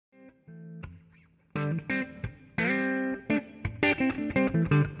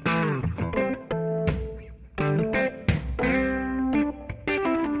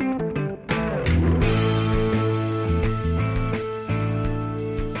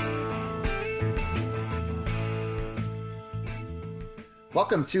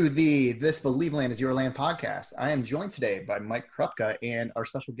Welcome to the This Believe Land is Your Land podcast. I am joined today by Mike Krupka and our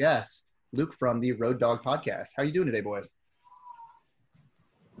special guest, Luke from the Road Dogs podcast. How are you doing today, boys?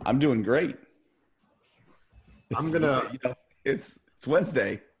 I'm doing great. I'm gonna. It's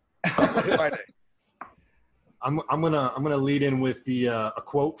Wednesday. It's Friday. I'm gonna lead in with the a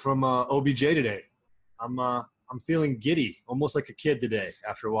quote from OBJ today. I'm feeling giddy, almost like a kid today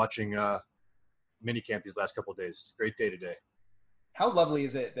after watching minicamp these last couple of days. Great day today. How lovely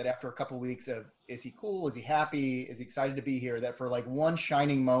is it that after a couple of weeks of is he cool, is he happy, is he excited to be here, that for like one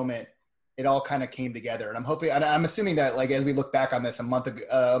shining moment, it all kind of came together. And I'm assuming that like as we look back on this a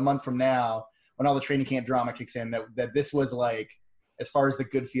month from now, when all the training camp drama kicks in, that this was like, as far as the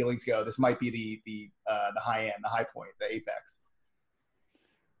good feelings go, this might be the high end, the high point, the apex.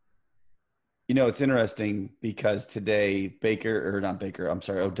 You know, it's interesting because today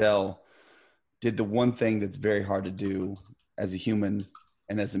Odell did the one thing that's very hard to do as a human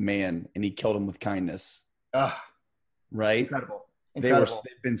and as a man, and he killed him with kindness. Right? Incredible.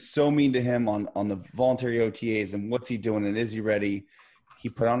 They've been so mean to him on the voluntary OTAs, and what's he doing, and is he ready? He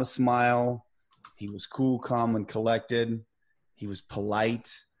put on a smile. He was cool, calm, and collected. He was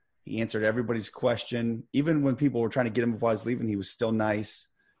polite. He answered everybody's question. Even when people were trying to get him before I was leaving, he was still nice.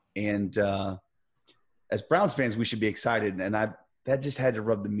 And as Browns fans, we should be excited. And that just had to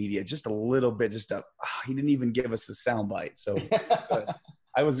rub the media just a little bit. He didn't even give us a soundbite. So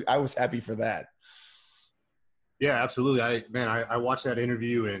I was happy for that. Yeah, absolutely. I watched that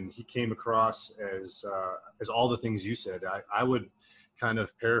interview and he came across as all the things you said. I would kind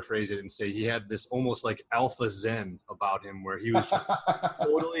of paraphrase it and say he had this almost like alpha zen about him, where he was just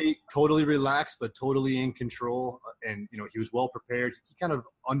totally relaxed, but totally in control. And, you know, he was well prepared. He kind of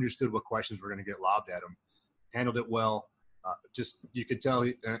understood what questions were going to get lobbed at him, handled it well. You could tell,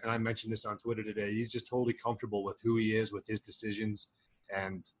 and I mentioned this on Twitter today, he's just totally comfortable with who he is, with his decisions.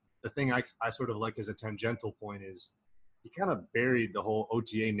 And the thing I sort of like as a tangential point is he kind of buried the whole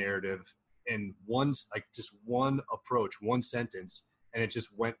OTA narrative in one approach, one sentence, and it's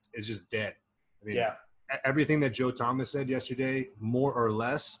just dead. I mean, yeah. Everything that Joe Thomas said yesterday, more or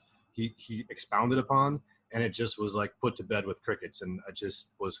less, he expounded upon, and it just was like put to bed with crickets, and it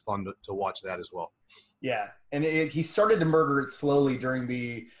just was fun to watch that as well. Yeah, and he started to murder it slowly during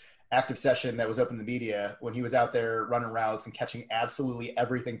the active session that was open to the media when he was out there running routes and catching absolutely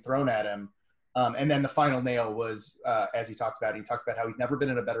everything thrown at him. And then the final nail was, as he talked about how he's never been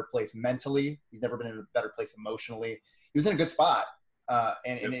in a better place mentally. He's never been in a better place emotionally. He was in a good spot.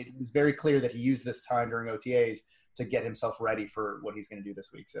 And it was very clear that he used this time during OTAs to get himself ready for what he's going to do this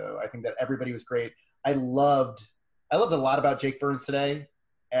week. So I think that everybody was great. I loved a lot about Jake Burns today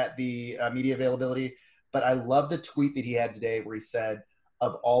at the media availability, but I loved the tweet that he had today where he said,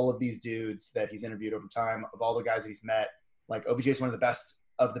 of all of these dudes that he's interviewed over time, of all the guys that he's met, like OBJ is one of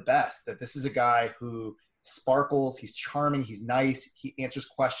the best, that this is a guy who sparkles, he's charming, he's nice, he answers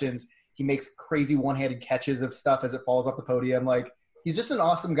questions, he makes crazy one-handed catches of stuff as it falls off the podium. Like, he's just an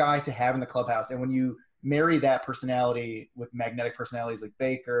awesome guy to have in the clubhouse. And when you marry that personality with magnetic personalities like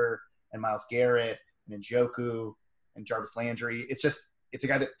Baker and Myles Garrett and Njoku and Jarvis Landry, it's a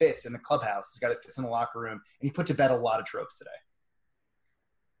guy that fits in the clubhouse. It's a guy that fits in the locker room. And he put to bed a lot of tropes today.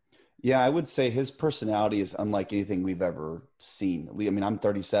 Yeah, I would say his personality is unlike anything we've ever seen. I mean, I'm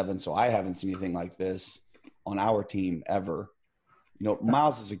 37, so I haven't seen anything like this on our team ever. You know,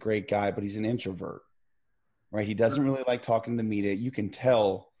 Miles is a great guy, but he's an introvert, right? He doesn't really like talking to the media. You can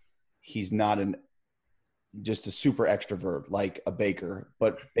tell he's not just a super extrovert like a Baker,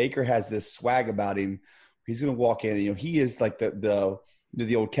 but Baker has this swag about him. He's going to walk in, and, you know, he is like the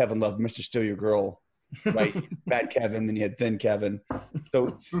old Kevin Love, Mr. Steal Your Girl, right? Bad Kevin, then you had Thin Kevin.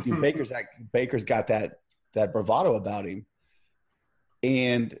 So you know, Baker's got that bravado about him.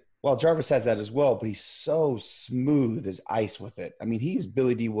 And well, Jarvis has that as well, but he's so smooth as ice with it. I mean, he is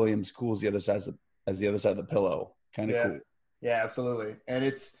Billy D. Williams, cool as the other side of the pillow. Kind of cool. Yeah, absolutely. And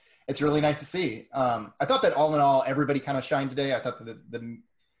it's really nice to see. I thought that all in all, everybody kind of shined today. I thought that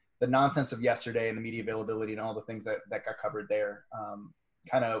the nonsense of yesterday and the media availability and all the things that got covered there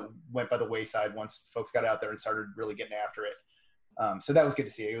kind of went by the wayside once folks got out there and started really getting after it. So that was good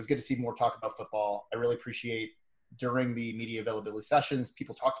to see. It was good to see more talk about football. I really appreciate during the media availability sessions,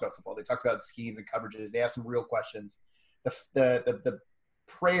 people talked about football. They talked about schemes and coverages. They asked some real questions. The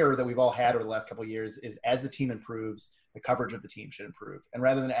prayer that we've all had over the last couple of years is, as the team improves, the coverage of the team should improve. And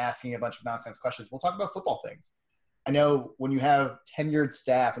rather than asking a bunch of nonsense questions, we'll talk about football things. I know when you have tenured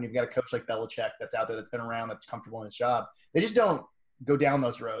staff and you've got a coach like Belichick that's out there, that's been around, that's comfortable in his job, they just don't go down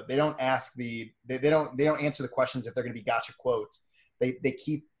those roads. They don't ask they don't answer the questions if they're going to be gotcha quotes. They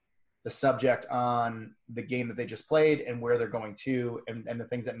keep the subject on the game that they just played and where they're going to, and the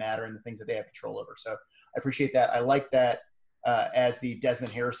things that matter and the things that they have control over. So I appreciate that. I like that as the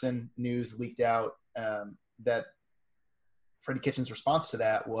Desmond Harrison news leaked out, that Freddie Kitchens' response to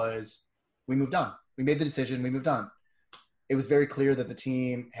that was, we moved on. We made the decision. We moved on. It was very clear that the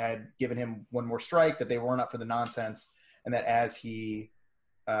team had given him one more strike, that they weren't up for the nonsense, and that as he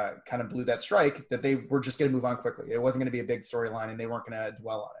kind of blew that strike, that they were just going to move on quickly. It wasn't going to be a big storyline, and they weren't going to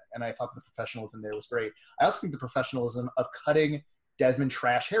dwell on it. And I thought the professionalism there was great. I also think the professionalism of cutting Desmond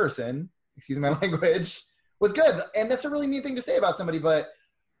Trash Harrison, excuse my language, was good. And that's a really neat thing to say about somebody, but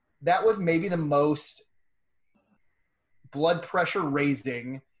that was maybe the most blood pressure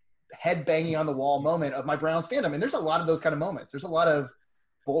raising, head banging on the wall moment of my Browns fandom. And there's a lot of those kind of moments. There's a lot of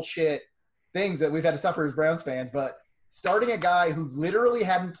bullshit things that we've had to suffer as Browns fans, but starting a guy who literally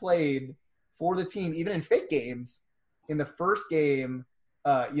hadn't played for the team, even in fake games, in the first game,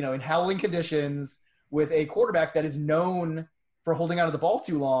 in howling conditions with a quarterback that is known for holding onto the ball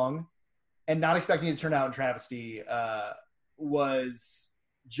too long and not expecting it to turn out in travesty was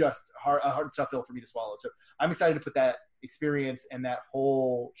just a tough pill for me to swallow. So I'm excited to put that experience and that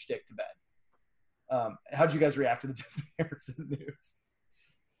whole shtick to bed. How did you guys react to the Desmond Harrison news?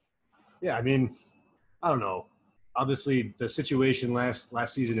 Yeah, I mean, I don't know. Obviously, the situation last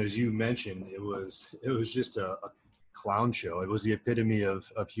season, as you mentioned, it was just a clown show. It was the epitome of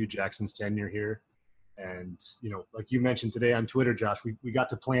Hugh Jackson's tenure here. And, like you mentioned today on Twitter, Josh, we got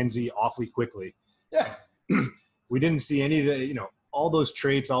to Plan Z awfully quickly. Yeah. We didn't see any of the, all those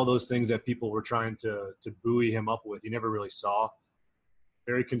traits, all those things that people were trying to buoy him up with. You never really saw.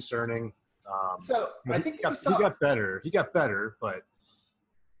 Very concerning. I think he got better. He got better, but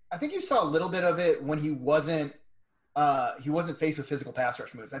I think you saw a little bit of it when he wasn't faced with physical pass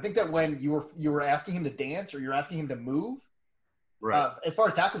rush moves. I think that when you were asking him to dance or you're asking him to move, right. As far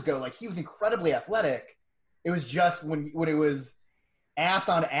as tackles go, like he was incredibly athletic. It was just when it was ass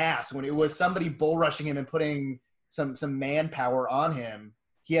on ass, when it was somebody bull rushing him and putting some manpower on him,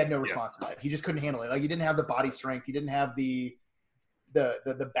 he had no response to that. He just couldn't handle it. Like he didn't have the body strength. He didn't have the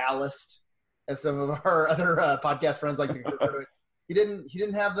ballast, as some of our other podcast friends like to refer to it. He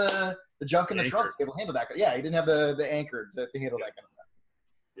didn't have the junk in the trunk to be able to handle that. Yeah, he didn't have the anchor to handle that kind of stuff.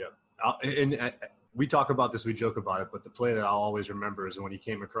 Yeah, and we talk about this, we joke about it, but the play that I'll always remember is when he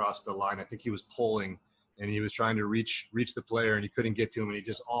came across the line. I think he was pulling, and he was trying to reach the player, and he couldn't get to him, and he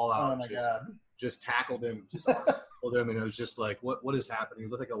just all out just tackled him, and it was just like, what is happening? He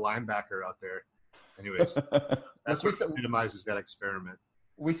looked like a linebacker out there. Anyways, that's what epitomizes that experiment.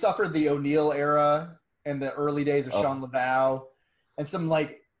 We suffered the O'Neal era and the early days of Sean Laveau, and some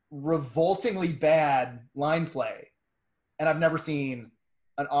like revoltingly bad line play. And I've never seen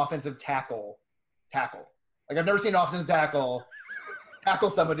an offensive tackle. Like I've never seen an offensive tackle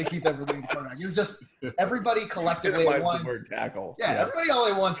somebody to keep them from the cornerback. It was just everybody collectively at once. The word tackle. Yeah, everybody all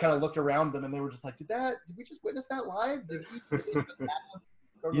at once kind of looked around them and they were just like, did we just witness that live? Did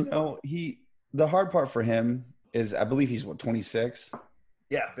he the hard part for him is I believe he's 26?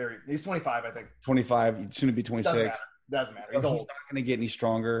 Yeah, he's 25, I think. 25, soon to be 26. Doesn't matter. He's old. He's not going to get any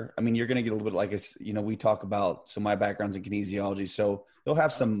stronger. I mean, you're going to get a little bit like we talk about. So my background's in kinesiology, so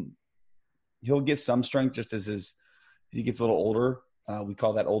he'll get some strength just as he gets a little older. We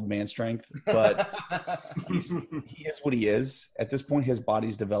call that old man strength, but he is what he is at this point. His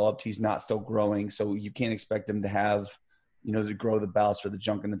body's developed. He's not still growing, so you can't expect him to have, to grow the ballast or the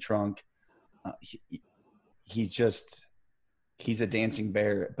junk in the trunk. He's a dancing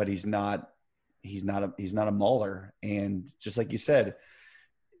bear, but he's not a mauler. And just like you said,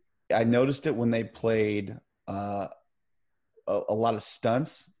 I noticed it when they played a lot of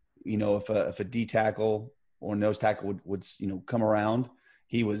stunts. If a D tackle or nose tackle would come around,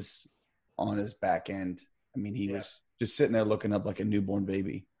 he was on his back end. I mean, he was just sitting there looking up like a newborn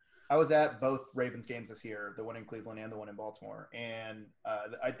baby. I was at both Ravens games this year, the one in Cleveland and the one in Baltimore. And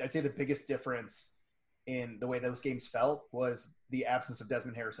I'd say the biggest difference in the way those games felt was the absence of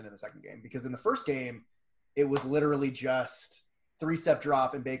Desmond Harrison in the second game. Because in the first game, it was literally just 3-step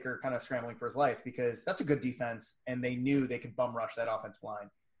drop and Baker kind of scrambling for his life, because that's a good defense and they knew they could bum rush that offensive line.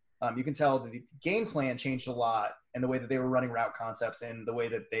 You can tell that the game plan changed a lot, and the way that they were running route concepts and the way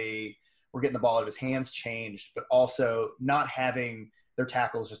that they were getting the ball out of his hands changed, but also not having their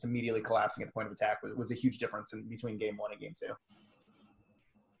tackles just immediately collapsing at the point of attack was a huge difference between game 1 and game 2.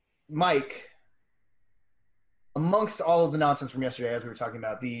 Mike, amongst all of the nonsense from yesterday, as we were talking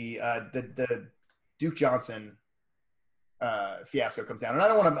about, the Duke Johnson fiasco comes down, and I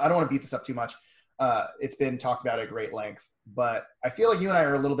don't want to beat this up too much. It's been talked about at great length, but I feel like you and I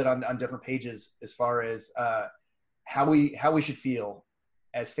are a little bit on different pages as far as how we should feel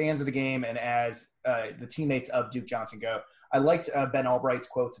as fans of the game and as the teammates of Duke Johnson go. I liked Ben Albright's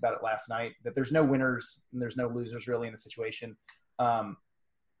quotes about it last night, that there's no winners and there's no losers really in the situation.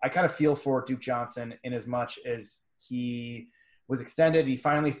 I kind of feel for Duke Johnson in as much as he was extended. He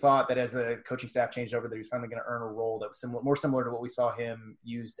finally thought that as the coaching staff changed over, that he was finally going to earn a role that was more similar to what we saw him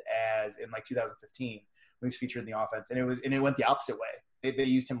used as in like 2015 when he was featured in the offense. And it went the opposite way. They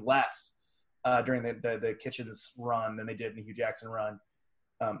used him less during the Kitchens run than they did in the Hugh Jackson run.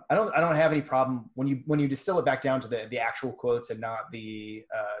 I don't have any problem when you distill it back down to the actual quotes and not the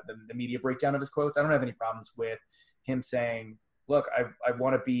media breakdown of his quotes. I don't have any problems with him saying, look,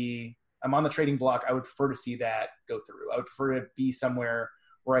 I'm on the trading block. I would prefer to see that go through. I would prefer to be somewhere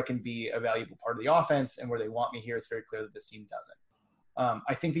where I can be a valuable part of the offense, and where they want me here. It's very clear that this team doesn't.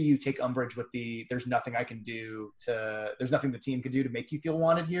 I think that you take umbrage with there's nothing the team can do to make you feel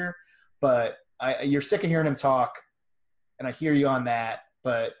wanted here, but you're sick of hearing him talk, and I hear you on that.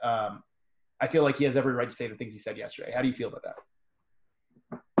 But I feel like he has every right to say the things he said yesterday. How do you feel about that?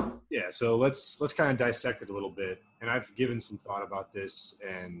 Yeah, so let's kind of dissect it a little bit. And I've given some thought about this,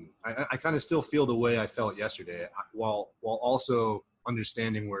 and I kind of still feel the way I felt yesterday, while also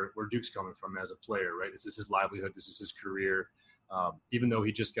understanding where Duke's coming from as a player, right? This is his livelihood. This is his career. Even though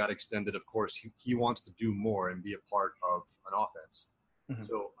he just got extended, of course, he wants to do more and be a part of an offense. Mm-hmm.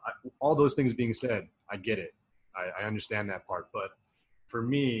 So all those things being said, I get it. I understand that part. But for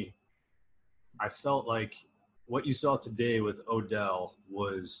me, I felt like what you saw today with Odell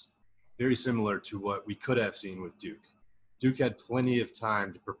was very similar to what we could have seen with Duke. Duke had plenty of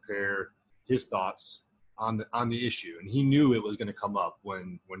time to prepare his thoughts on the issue, and he knew it was going to come up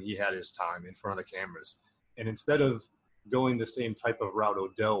when he had his time in front of the cameras. And instead of going the same type of route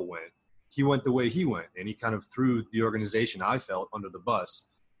Odell went, he went the way he went, and he kind of threw the organization, I felt, under the bus.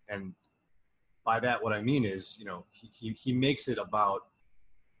 And by that, what I mean is, he makes it about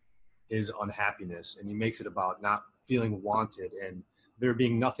his unhappiness, and he makes it about not feeling wanted and there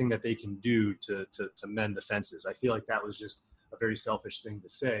being nothing that they can do to mend the fences. I feel like that was just a very selfish thing to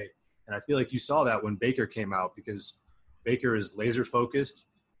say. And I feel like you saw that when Baker came out, because Baker is laser focused.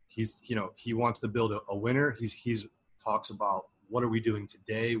 He wants to build a winner. He's talks about, what are we doing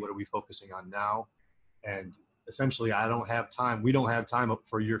today? What are we focusing on now? And essentially, I don't have time. We don't have time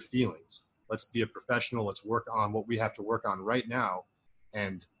for your feelings. Let's be a professional. Let's work on what we have to work on right now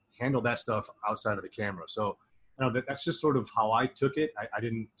and handle that stuff outside of the camera. So, that's just sort of how I took it. I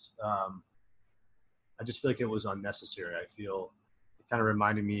just feel like it was unnecessary. I feel it kind of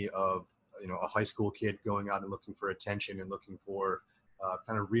reminded me of, a high school kid going out and looking for attention and looking for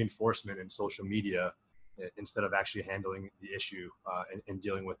kind of reinforcement in social media instead of actually handling the issue and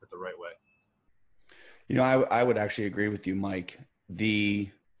dealing with it the right way. I would actually agree with you, Mike.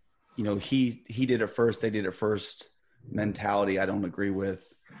 He did it first. They did it first mentality. I don't agree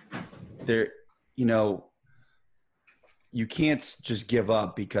with you can't just give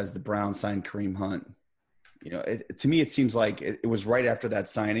up because the Browns signed Kareem Hunt. To me, it seems like it was right after that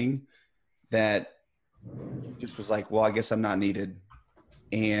signing that just was like, well, I guess I'm not needed.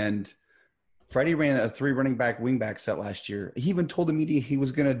 And Freddie ran a 3 running back wingback set last year. He even told the media he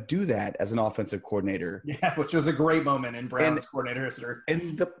was going to do that as an offensive coordinator. Yeah, which was a great moment in Browns coordinator history.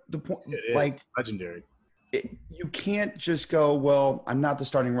 And the point, like, legendary. You can't just go, well, I'm not the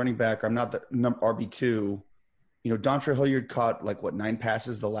starting running back. I'm not the RB2. Dontre Hilliard caught 9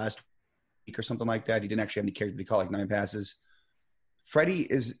 passes the last week or something like that. He didn't actually have any carries, but he caught 9 passes. Freddie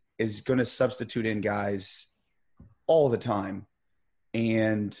is going to substitute in guys all the time.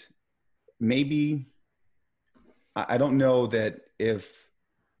 And maybe I don't know that if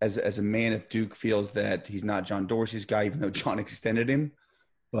as a man, if Duke feels that he's not John Dorsey's guy, even though John extended him,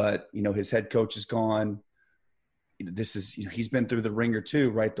 but his head coach is gone. This is, he's been through the ringer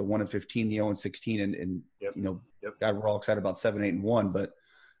too, right? The 1-15, the 0-16, and yep. God, we're all excited about 7-8-1, but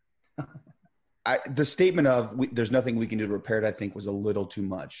the statement of there's nothing we can do to repair it, I think was a little too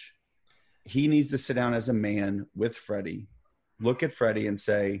much. He needs to sit down as a man with Freddie, look at Freddie and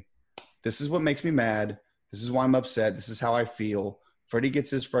say, this is what makes me mad. This is why I'm upset. This is how I feel. Freddie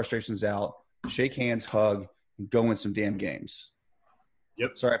gets his frustrations out, shake hands, hug, and go win some damn games.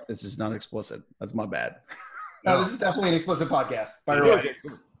 Yep. Sorry if this is not explicit. That's my bad. No, this is definitely an explicit podcast.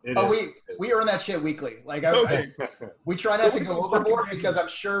 We earn that shit weekly. We try not to go overboard because I'm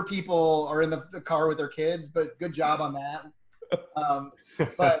sure people are in the car with their kids, but good job on that.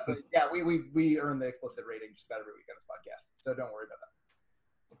 But yeah, we earn the explicit rating just about every week on this podcast, so don't worry about that.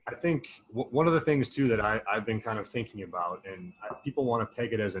 I think one of the things too that I've been kind of thinking about, and people want to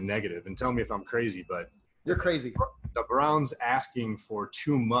peg it as a negative, and tell me if I'm crazy, but you're crazy. The Browns asking for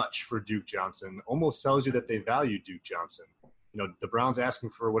too much for Duke Johnson almost tells you that they value Duke Johnson. the Browns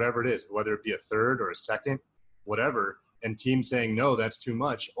asking for whatever it is, whether it be a third or a second, whatever, and teams saying, no, that's too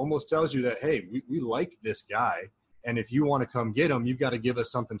much, almost tells you that, hey, we like this guy. And if you want to come get him, you've got to give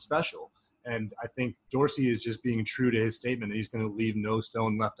us something special. And I think Dorsey is just being true to his statement that he's going to leave no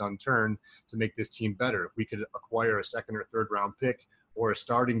stone left unturned to make this team better. If we could acquire a second or third round pick or a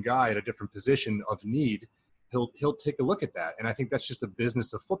starting guy at a different position of need, he'll take a look at that. And I think that's just a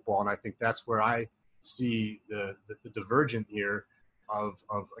business of football. And I think that's where I see the divergent here of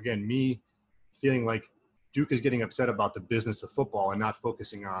again, me feeling like Duke is getting upset about the business of football and not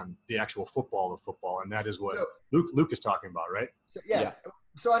focusing on the actual football of football. And that is what Luke is talking about, right? So, yeah.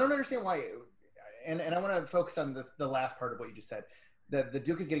 So I don't understand why, and I want to focus on the last part of what you just said. The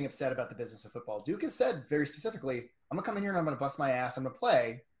Duke is getting upset about the business of football. Duke has said very specifically, I'm going to come in here and I'm going to bust my ass. I'm going to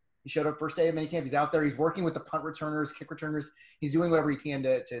play. He showed up first day of minicamp. He's out there. He's working with the punt returners, kick returners. He's doing whatever he can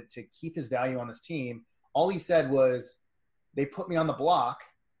to keep his value on this team. All he said was, they put me on the block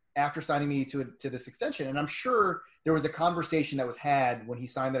after signing me to this extension. And I'm sure there was a conversation that was had when he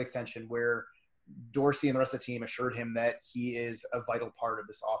signed that extension where Dorsey and the rest of the team assured him that he is a vital part of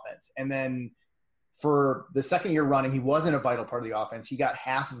this offense. And then for the second year running, he wasn't a vital part of the offense. He got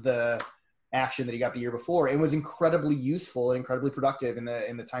half of the action that he got the year before and was incredibly useful and incredibly productive in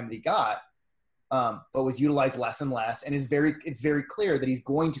the time that he got, but was utilized less and less. And it's very clear that he's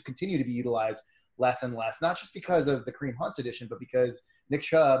going to continue to be utilized less and less, not just because of the Kareem Hunt edition, but because Nick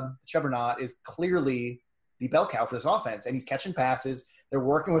Chubb is clearly the bell cow for this offense, and he's catching passes. They're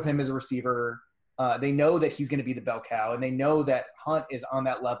working with him as a receiver. They know that he's going to be the bell cow, and they know that Hunt is on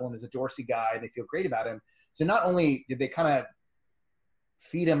that level and is a Dorsey guy, and they feel great about him. So not only did they kind of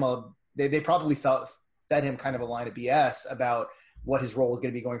feed him they probably fed him kind of a line of BS about what his role is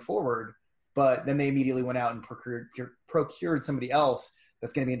going to be going forward, but then they immediately went out and procured somebody else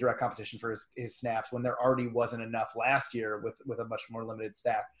that's going to be in direct competition for his snaps when there already wasn't enough last year with a much more limited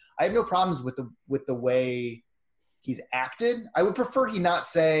stack. I have no problems with the way he's acted. I would prefer he not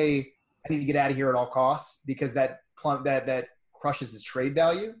say, I need to get out of here at all costs, because that crushes his trade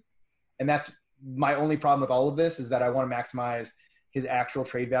value. And that's my only problem with all of this, is that I want to maximize his actual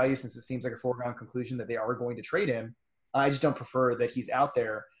trade value, since it seems like a foregone conclusion that they are going to trade him. I just don't prefer that he's out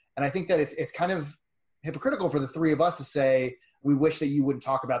there. And I think that it's kind of hypocritical for the three of us to say, we wish that you wouldn't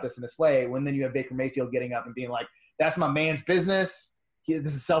talk about this in this way, when then you have Baker Mayfield getting up and being like, that's my man's business.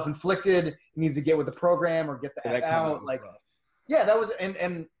 This is self-inflicted. He needs to get with the program or get the F out. Like, yeah, that was,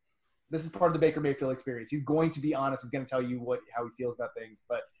 and this is part of the Baker Mayfield experience. He's going to be honest. He's going to tell you how he feels about things.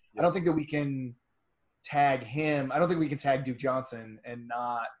 But I don't think that we can tag him. I don't think we can tag Duke Johnson and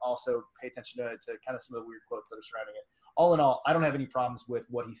not also pay attention to kind of some of the weird quotes that are surrounding it. All in all, I don't have any problems with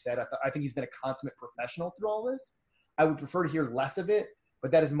what he said. I think he's been a consummate professional through all this. I would prefer to hear less of it, but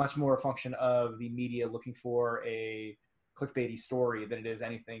that is much more a function of the media looking for a clickbaity story than it is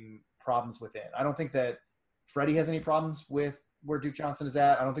anything problems within. I don't think that Freddie has any problems with where Duke Johnson is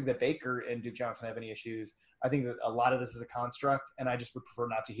at. I don't think that Baker and Duke Johnson have any issues. I think that a lot of this is a construct, and I just would prefer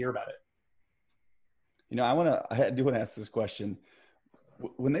not to hear about it. I do want to ask this question.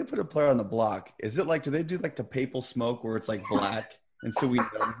 When they put a player on the block, is it like, do they do like the papal smoke where it's like black? And so we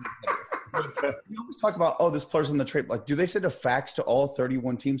know. We always talk about, this player's on the trade. Like, do they send a fax to all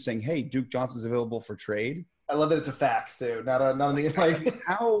 31 teams saying, hey, Duke Johnson's available for trade? I love that it's a fax too. Not like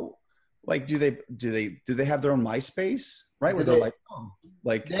how, like, do they have their own MySpace? Right. Where they're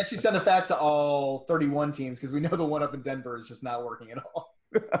like, they actually send a fax to all 31 teams, because we know the one up in Denver is just not working at all.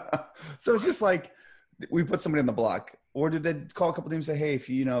 So it's just like, we put somebody on the block. Or did they call a couple teams and say, hey, if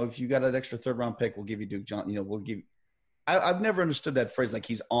you got an extra third round pick, we'll give you Duke Johnson, we'll give. I've never understood that phrase, like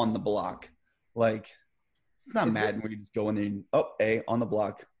he's on the block. Like, it's not Madden where you just go in there and, on the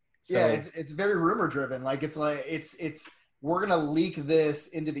block. So, yeah, it's very rumor driven. Like, it's we're gonna leak this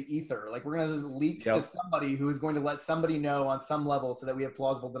into the ether. Like, we're gonna leak to somebody who is going to let somebody know on some level, so that we have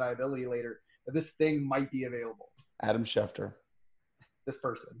plausible deniability later that this thing might be available. Adam Schefter. This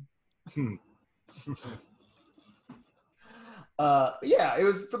person. Yeah, it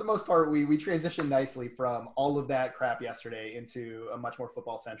was, for the most part, we transitioned nicely from all of that crap yesterday into a much more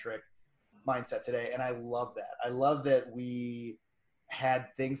football-centric mindset today, and I love that. I love that we had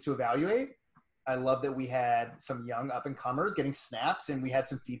things to evaluate. I love that we had some young up-and-comers getting snaps, and we had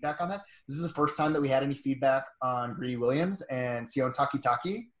some feedback on that. This is the first time that we had any feedback on Greedy Williams and Sion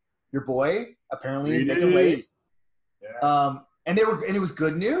Taki, your boy, apparently making waves. Yes. And it was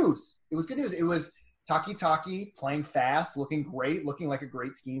good news. It was good news. It was Taki playing fast, looking great, looking like a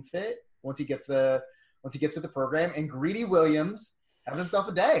great scheme fit once he gets with the program, and Greedy Williams having himself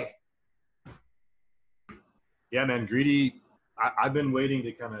a day. Yeah, man, Greedy. I've been waiting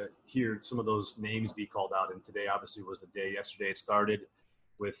to kind of hear some of those names be called out, and today obviously was the day. Yesterday it started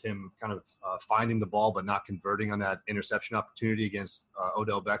with him kind of finding the ball but not converting on that interception opportunity against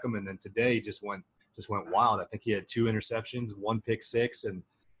Odell Beckham, and then today just went wild. I think he had 2 interceptions, 1 pick six, and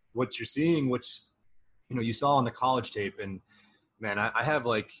what you're seeing, which you saw on the college tape, and man, I have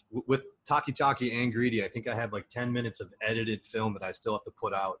with Taki and Greedy, I think I have 10 minutes of edited film that I still have to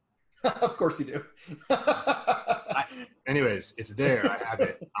put out. Of course you do. Anyways, it's there. I have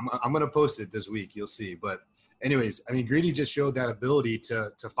it. I'm going to post it this week. You'll see. But anyways, I mean, Greedy just showed that ability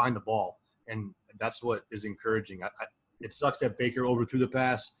to find the ball, and that's what is encouraging. It sucks that Baker overthrew the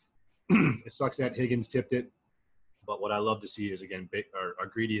pass. It sucks that Higgins tipped it. But what I love to see is, again, our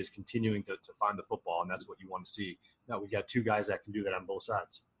Greedy is continuing to find the football, and that's what you want to see. Now, we got 2 guys that can do that on both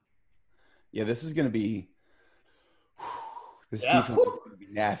sides. Yeah, this is going to be this defense is going to be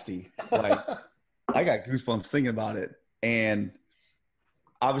nasty. I got goosebumps thinking about it. And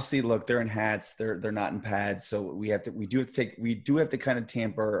obviously, look, they're in hats. They're not in pads. So we do have to kind of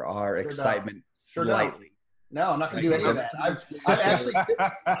tamper our excitement slightly. No, I'm not going to do any of that. I'm actually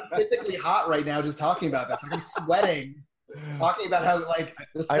physically hot right now just talking about this. I'm sweating. Talking about how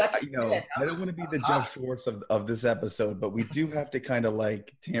the second I don't want to be the Jeff Schwartz of this episode, but we do have to kind of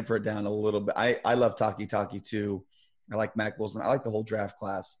tamper it down a little bit. I love Taki too. I like Mac Wilson. I like the whole draft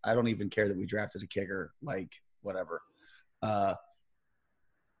class. I don't even care that we drafted a kicker. Whatever.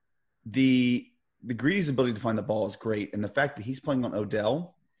 The Greedy's ability to find the ball is great, and the fact that he's playing on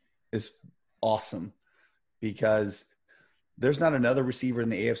Odell is awesome because there's not another receiver in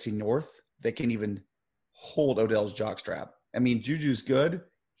the AFC North that can even hold Odell's jockstrap. I mean, Juju's good.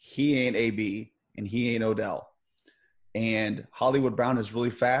 He ain't AB, and he ain't Odell. And Hollywood Brown is really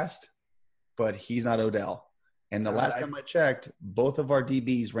fast, but he's not Odell. And the last time I checked, both of our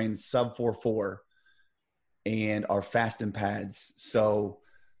DBs ran sub 4.4 and are fast in pads. So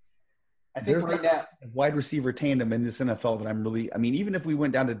I think right now a wide receiver tandem in this NFL that even if we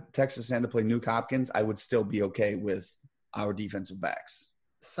went down to Texas and to play Nuke Hopkins, I would still be okay with our defensive backs.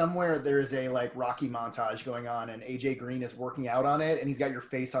 Somewhere there is a Rocky montage going on, and AJ Green is working out on it, and he's got your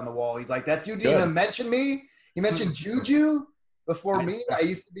face on the wall. He's like, that dude didn't even mention me. He mentioned Juju before me. I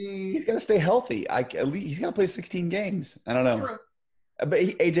used to be. He's got to stay healthy. At least he's got to play 16 games. I don't know, True. But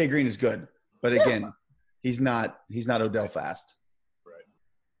AJ Green is good. But again, he's not Odell fast. Right.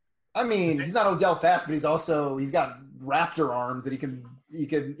 I mean, he's not Odell fast, but he's got raptor arms that he can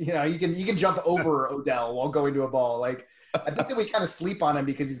jump over Odell while going to a ball. I think that we kind of sleep on him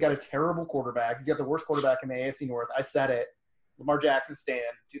because he's got a terrible quarterback. He's got the worst quarterback in the AFC North. I said it. Lamar Jackson, Stan,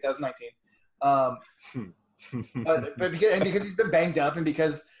 2019. But because he's been banged up, and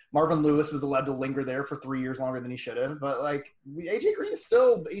because Marvin Lewis was allowed to linger there for 3 years longer than he should have. But AJ Green is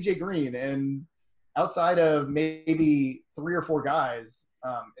still AJ Green, and outside of maybe 3 or 4 guys,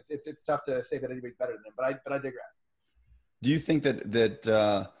 it's tough to say that anybody's better than him. But I digress. Do you think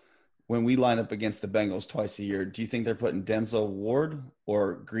that when we line up against the Bengals twice a year, do you think they're putting Denzel Ward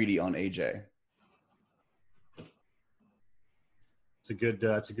or Greedy on AJ? It's a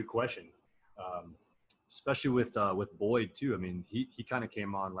good question, especially with Boyd too. I mean, he kind of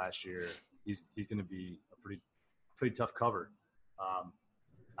came on last year. He's going to be a pretty tough cover.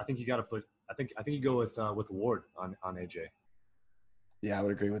 I think you got to put. I think you go with Ward on AJ. Yeah, I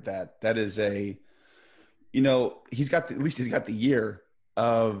would agree with that. That is at least he's got the year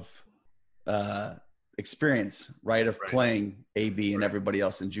of experience, right, of playing AB and everybody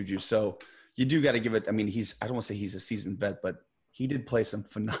else in Juju. So you do got to give it. I mean, I don't want to say he's a seasoned vet, but he did play some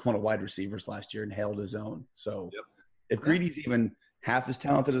phenomenal wide receivers last year and held his own. So if Greedy's even half as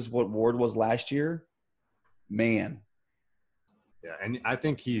talented as what Ward was last year, man. Yeah, and I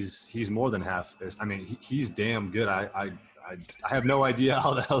think he's more than half as. I mean, he's damn good. I have no idea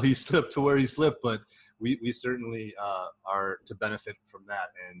how the hell he slipped to where he slipped, but we certainly are to benefit from that.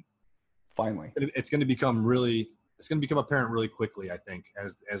 And finally, it's going to become apparent really quickly, I think,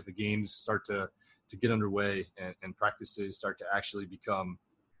 as the games start to get underway and practices start to actually become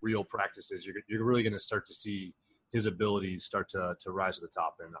real practices. You're really going to start to see his abilities start to rise to the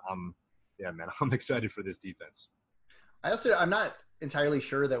top. And I'm excited for this defense. I'm not entirely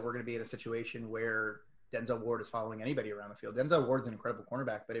sure that we're going to be in a situation where Denzel Ward is following anybody around the field. Denzel Ward's an incredible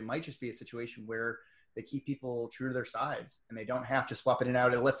cornerback, but it might just be a situation where they keep people true to their sides and they don't have to swap it in and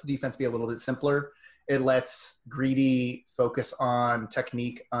out. It lets the defense be a little bit simpler. It lets Greedy focus on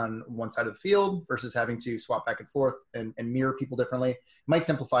technique on one side of the field versus having to swap back and forth and mirror people differently. It might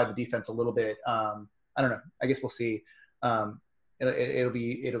simplify the defense a little bit. I don't know. I guess we'll see. It'll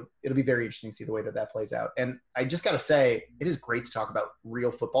be very interesting to see the way that plays out. And I just got to say, it is great to talk about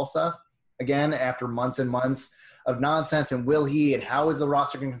real football stuff again after months and months of nonsense and will he and how is the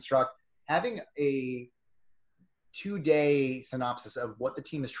roster going to construct. Having a 2-day synopsis of what the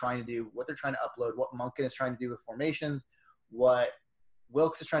team is trying to do, what they're trying to upload, what Monken is trying to do with formations, what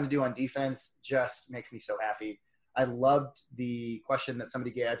Wilkes is trying to do on defense just makes me so happy. I loved the question that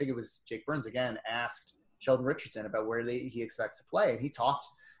somebody gave. I think it was Jake Burns again, asked Sheldon Richardson about where he expects to play. And he talked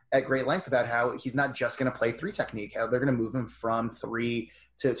at great length about how he's not just going to play 3 technique, how they're going to move him from 3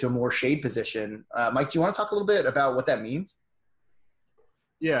 to a more shade position. Mike, do you want to talk a little bit about what that means?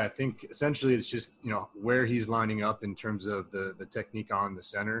 Yeah, I think essentially it's just, where he's lining up in terms of the technique on the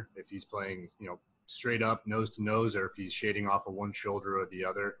center. If he's playing, straight up nose to nose, or if he's shading off of one shoulder or the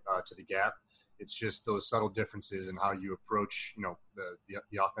other to the gap. It's just those subtle differences in how you approach,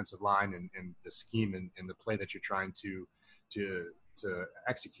 the offensive line and the scheme and the play that you're trying to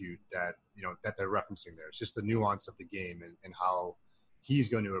execute that they're referencing there. It's just the nuance of the game and how he's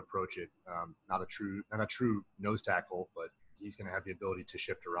going to approach it. Not a true nose tackle, but he's going to have the ability to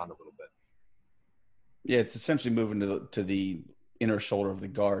shift around a little bit. Yeah, it's essentially moving to the inner shoulder of the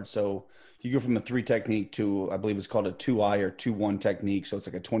guard. So you go from a 3 technique to, I believe it's called a 2-eye or 2-1 technique. So it's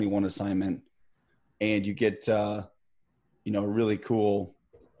like a 21 assignment. And you get, really cool,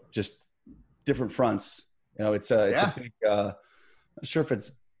 just different fronts. It's a big, not sure if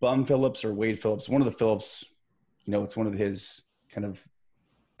it's Bum Phillips or Wade Phillips. One of the Phillips, it's one of his kind of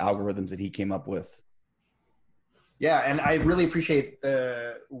algorithms that he came up with. Yeah, and I really appreciate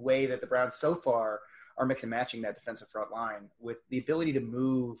the way that the Browns so far are mix and matching that defensive front line with the ability to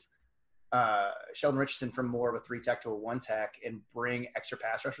move Sheldon Richardson from more of a 3 tech to a 1 tech and bring extra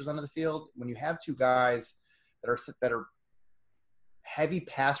pass rushers onto the field. When you have 2 guys that are heavy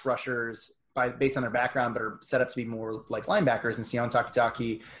pass rushers based on their background, but are set up to be more like linebackers, and Sion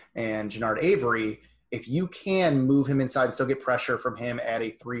Takitaki and Jannard Avery, if you can move him inside and still get pressure from him at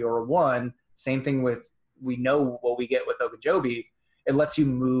a 3 or a 1, same thing with, we know what we get with Ogunjobi, it lets you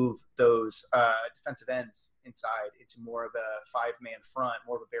move those defensive ends inside into more of a 5-man front,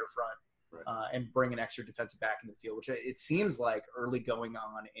 more of a bare front. Right. And bring an extra defensive back into the field, which it seems like early going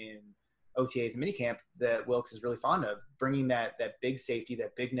on in OTAs and minicamp that Wilkes is really fond of, bringing that big safety,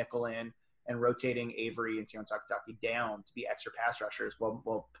 that big nickel in, and rotating Avery and Sion Takitaki down to be extra pass rushers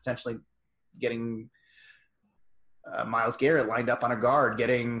while potentially getting Myles Garrett lined up on a guard,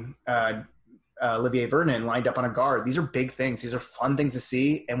 getting Olivier Vernon lined up on a guard. These are big things. These are fun things to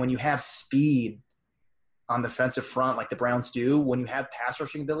see. And when you have speed on the defensive front like the Browns do, when you have pass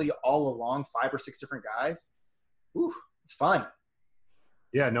rushing ability all along 5 or 6 different guys, it's fun.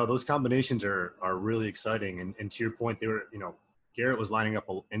 Yeah, no, those combinations are really exciting. And to your point, they were, Garrett was lining up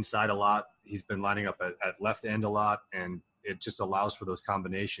inside a lot. He's been lining up at left end a lot, and it just allows for those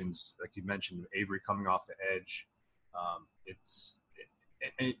combinations. Like you mentioned, Avery coming off the edge.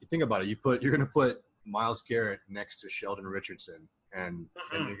 And you think about it, you're going to put Myles Garrett next to Sheldon Richardson, and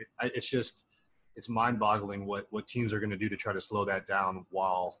it's mind-boggling what teams are going to do to try to slow that down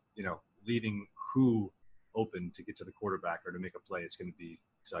while, leaving who open to get to the quarterback or to make a play. It's going to be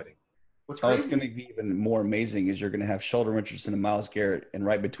exciting. What's going to be even more amazing is you're going to have Sheldon Richardson and Myles Garrett, and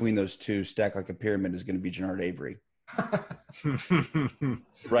right between those two, stacked like a pyramid, is going to be Jannard Avery.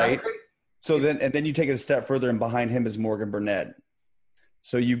 Right? So then you take it a step further, and behind him is Morgan Burnett.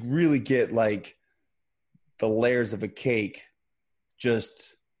 So you really get like the layers of a cake,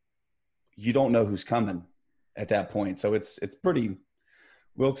 just you don't know who's coming at that point. So it's pretty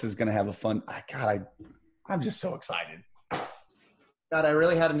 – Wilkes is going to have a fun – I'm just so excited. God, I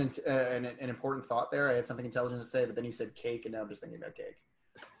really had an important thought there. I had something intelligent to say, but then you said cake, and now I'm just thinking about cake.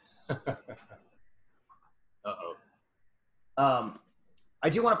 Uh-oh. I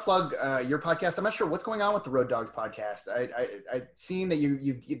do want to plug your podcast. I'm not sure what's going on with the Road Dogs podcast. I've seen that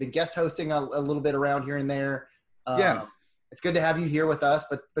you've been guest hosting a little bit around here and there. Yeah. It's good to have you here with us,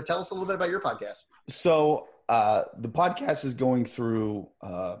 but tell us a little bit about your podcast. So the podcast is going through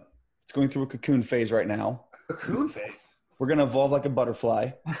a cocoon phase right now. Cocoon phase? We're going to evolve like a butterfly.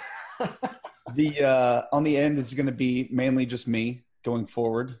 On the end is going to be mainly just me going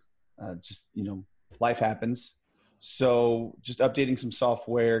forward. Life happens. So just updating some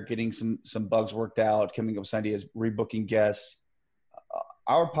software, getting some bugs worked out, coming up with ideas, rebooking guests.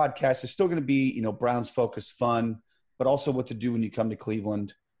 Our podcast is still going to be, Browns focused, fun, but also what to do when you come to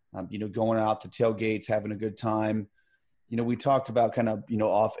Cleveland, going out to tailgates, having a good time. We talked about kind of,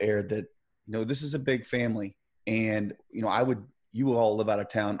 off air that, this is a big family. And, you all live out of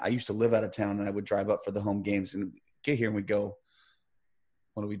town. I used to live out of town, and I would drive up for the home games and get here and we'd go,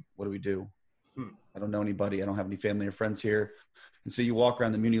 what do we do? I don't know anybody. I don't have any family or friends here. And so you walk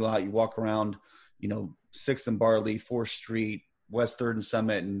around the Muni lot, you walk around, 6th and Barley, 4th Street, West 3rd and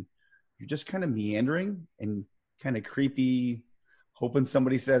Summit, and you're just kind of meandering and kind of creepy, hoping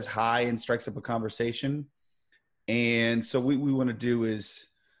somebody says hi and strikes up a conversation. And so what we want to do is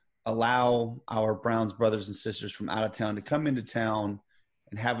allow our Browns brothers and sisters from out of town to come into town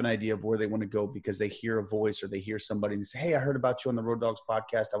and have an idea of where they want to go because they hear a voice or they hear somebody and they say, hey, I heard about you on the Road Dogs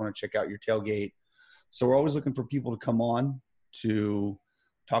podcast. I want to check out your tailgate. So we're always looking for people to come on to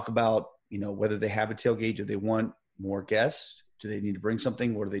talk about, whether they have a tailgate, do they want more guests? Do they need to bring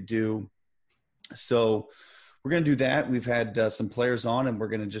something? What do they do? So we're going to do that. We've had some players on, and we're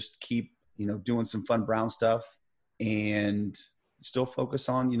going to just keep, doing some fun Brown stuff and still focus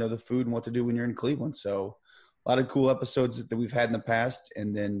on, the food and what to do when you're in Cleveland. So a lot of cool episodes that we've had in the past.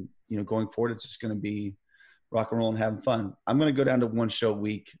 And then, going forward, it's just going to be rock and roll and having fun. I'm going to go down to one show a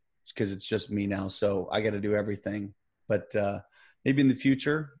week because it's just me now. So I got to do everything. But maybe in the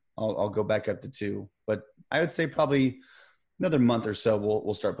future, I'll go back up to 2. But I would say probably another month or so,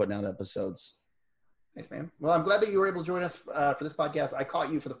 we'll start putting out episodes. Nice, man. Well, I'm glad that you were able to join us for this podcast. I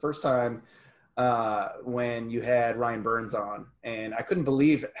caught you for the first time when you had Ryan Burns on, and I couldn't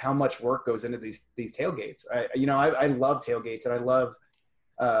believe how much work goes into these tailgates. I love tailgates, and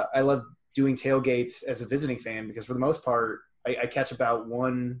I love doing tailgates as a visiting fan because for the most part, I catch about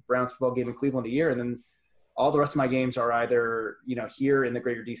one Browns football game in Cleveland a year, and then all the rest of my games are either here in the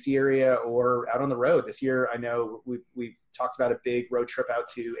greater DC area or out on the road. This year, I know we've talked about a big road trip out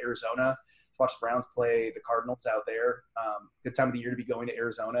to Arizona to watch the Browns play the Cardinals out there. Good time of the year to be going to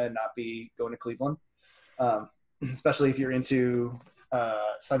Arizona and not be going to Cleveland, especially if you're into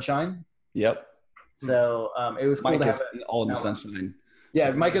sunshine. Yep. So it was cool Mike to have all in the sunshine.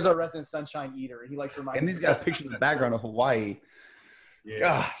 Yeah, Mike is our resident sunshine eater. He likes to remind. And he's got a picture in the background of Hawaii. Yeah.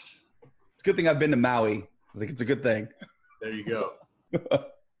 Gosh, it's a good thing I've been to Maui. I think it's a good thing. There you go.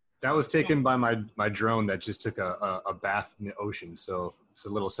 That was taken by my drone that just took a bath in the ocean. So it's a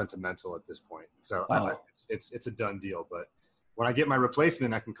little sentimental at this point. So Wow. it's a done deal. But when I get my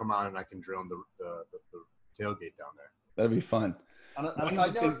replacement, I can come on and I can drone the tailgate down there. That'd be fun. On a One side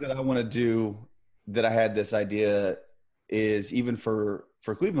of the note, things that I want to do that I had this idea is even for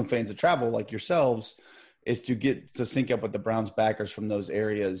Cleveland fans that travel like yourselves is to get to sync up with the Browns backers from those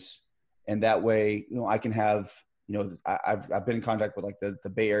areas. And that way, I can have, I've been in contact with like the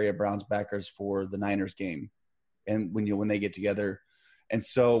Bay Area Browns backers for the Niners game. And when they get together. And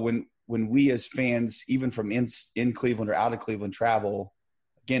so when we as fans, even from in Cleveland or out of Cleveland travel,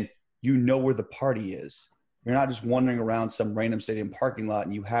 again, where the party is. You're not just wandering around some random stadium parking lot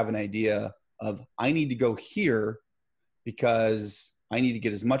and you have an idea of, I need to go here because I need to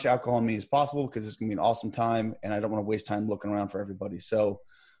get as much alcohol in me as possible because it's going to be an awesome time and I don't want to waste time looking around for everybody. So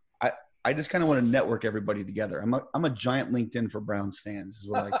I just kind of want to network everybody together. I'm a giant LinkedIn for Browns fans is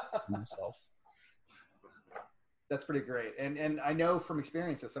what I call myself. That's pretty great. And I know from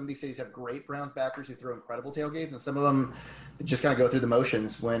experience that some of these cities have great Browns backers who throw incredible tailgates, and some of them just kind of go through the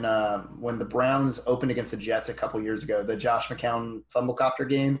motions. When the Browns opened against the Jets a couple years ago, the Josh McCown Fumblecopter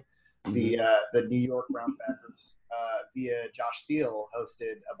game, the New York Browns backers via Josh Steele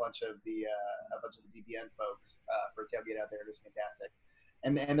hosted a bunch of the DBN folks for a tailgate out there. It was fantastic.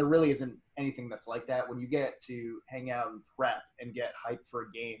 And there really isn't anything that's like that. When you get to hang out and prep and get hyped for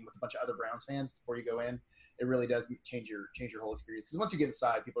a game with a bunch of other Browns fans before you go in, it really does change your whole experience. Because once you get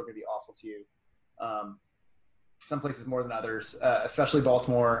inside, people are going to be awful to you. Some places more than others, especially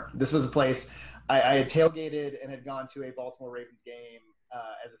Baltimore. This was a place I had tailgated and had gone to a Baltimore Ravens game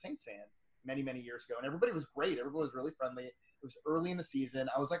as a Saints fan many, many years ago. And everybody was great. Everybody was really friendly. It was early in the season.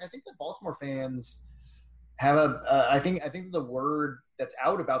 I was like, I think that Baltimore fans have I think the word that's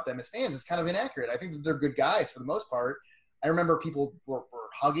out about them as fans is kind of inaccurate. I think that they're good guys for the most part. I remember people were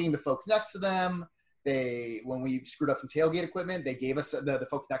hugging the folks next to them. When we screwed up some tailgate equipment, they gave us the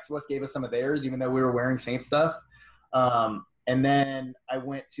folks next to us gave us some of theirs, even though we were wearing Saints stuff. And then I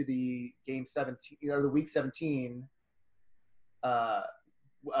went to the game 17 or the week 17,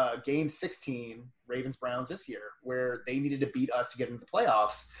 game 16, Ravens Browns this year, where they needed to beat us to get into the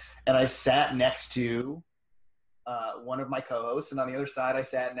playoffs. And I sat next to one of my co-hosts, and on the other side, I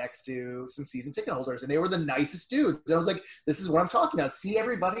sat next to some season ticket holders, and they were the nicest dudes. And I was like, this is what I'm talking about. See,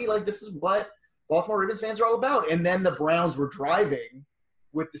 everybody, like, this is what Baltimore Ravens fans are all about. And then the Browns were driving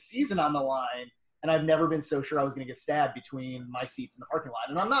with the season on the line, and I've never been so sure I was going to get stabbed between my seats in the parking lot.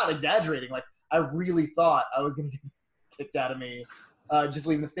 And I'm not exaggerating. Like, I really thought I was going to get kicked out of me just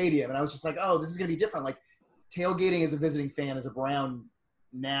leaving the stadium. And I was just like, oh, this is going to be different. Like, tailgating as a visiting fan, as a Brown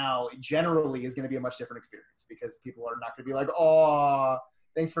now, generally is going to be a much different experience because people are not going to be like, oh,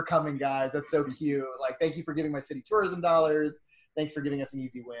 thanks for coming, guys. That's so cute. Like, thank you for giving my city tourism dollars. Thanks for giving us an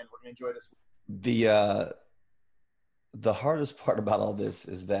easy win. We're going to enjoy this. the hardest part about all this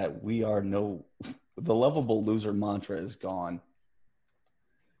is that the lovable loser mantra is gone.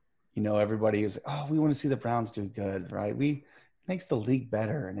 Everybody is, oh, we want to see the Browns do good, right? It makes the league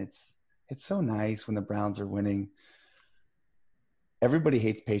better. And it's so nice when the Browns are winning. Everybody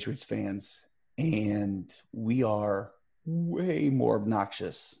hates Patriots fans, and we are way more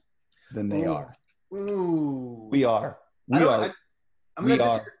obnoxious than they are. Ooh. We are. I'm going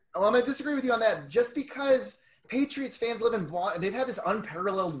to disagree with you on that. Just because Patriots fans they've had this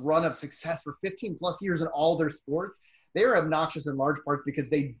unparalleled run of success for 15 plus years in all their sports. They're obnoxious in large parts because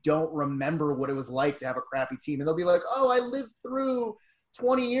they don't remember what it was like to have a crappy team. And they'll be like, oh, I lived through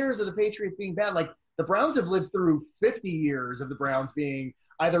 20 years of the Patriots being bad. Like, the Browns have lived through 50 years of the Browns being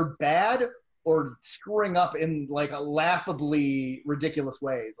either bad or screwing up in like laughably ridiculous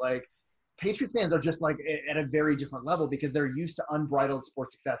ways. Like, Patriots fans are just like at a very different level because they're used to unbridled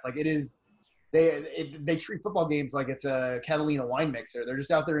sports success. Like, it is, they treat football games like it's a Catalina wine mixer. They're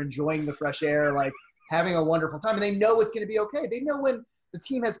just out there enjoying the fresh air, like having a wonderful time, and they know it's going to be okay. They know when the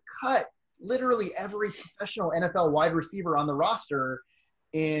team has cut literally every professional NFL wide receiver on the roster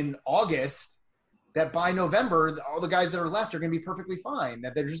in August, that by November, all the guys that are left are going to be perfectly fine,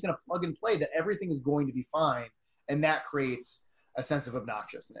 that they're just going to plug and play, that everything is going to be fine. And that creates a sense of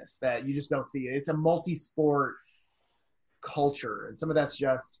obnoxiousness that you just don't see. It's a multi-sport culture, and some of that's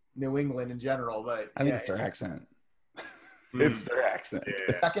just New England in general. But I think it's their accent. It's their accent.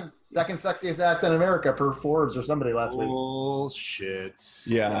 Yeah. Second sexiest accent in America per Forbes or somebody last week. Bullshit.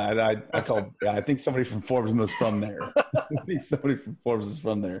 Yeah, I think somebody from Forbes was from there. I think somebody from Forbes is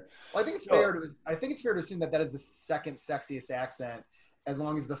from there. Well, I think it's fair to assume that is the second sexiest accent, as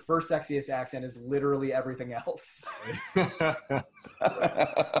long as the first sexiest accent is literally everything else.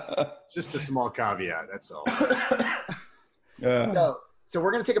 Just a small caveat. That's all. So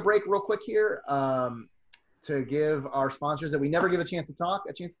we're going to take a break real quick here. To give our sponsors that we never give a chance to talk,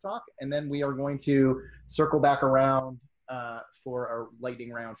 and then we are going to circle back around for our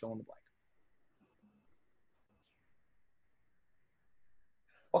lightning round fill in the blank.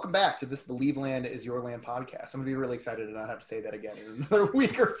 Welcome back to this Believe Land is Your Land podcast. I'm going to be really excited to not have to say that again in another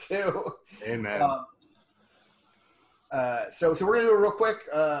week or two. Amen. So we're going to do a real quick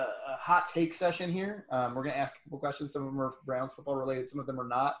hot take session here. We're going to ask a couple questions. Some of them are Browns football related. Some of them are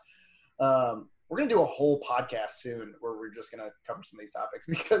not. We're going to do a whole podcast soon where we're just going to cover some of these topics,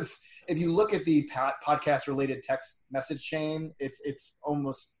 because if you look at the podcast related text message chain, it's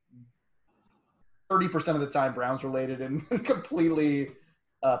almost 30% of the time Browns related and completely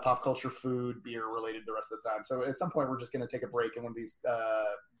pop culture, food, beer related the rest of the time. So at some point we're just going to take a break in one of these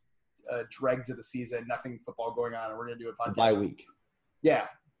dregs of the season, nothing football going on, and we're going to do a podcast. Bye week. Yeah,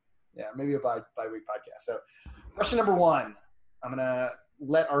 maybe a bi-week podcast. So question number one, I'm going to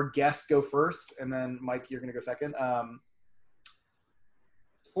let our guest go first, and then Mike, you're going to go second.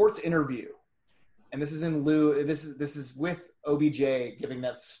 Sports interview, and this is in lieu. This is with OBJ giving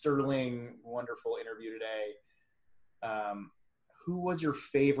that sterling, wonderful interview today. Who was your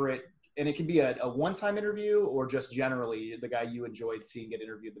favorite? And it can be a one-time interview or just generally the guy you enjoyed seeing get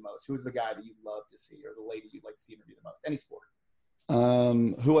interviewed the most. Who was the guy that you'd love to see, or the lady you'd like to see interview the most? Any sport.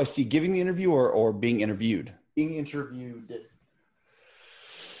 Who I see giving the interview or being interviewed? Being interviewed.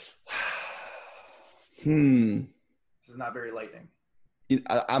 This is not very lightning.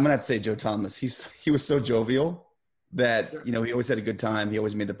 I'm gonna have to say Joe Thomas. He was so jovial that sure. He always had a good time. He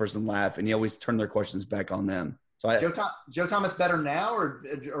always made the person laugh, and he always turned their questions back on them. So Joe Thomas better now or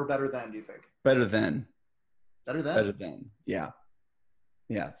better then? Do you think better then? Better then. Better then. Yeah.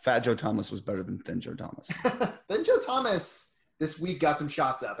 Fat Joe Thomas was better than Thin Joe Thomas. Then Joe Thomas this week got some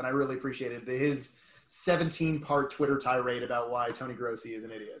shots up, and I really appreciated his 17-part Twitter tirade about why Tony Grossi is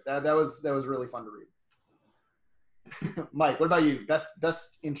an idiot. That was really fun to read. Mike, what about you?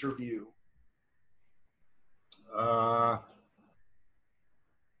 Best interview? Let's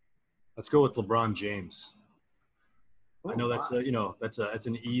go with LeBron James. Oh, I know that's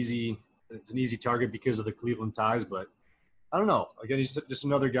an easy target because of the Cleveland ties, but I don't know. Again, he's just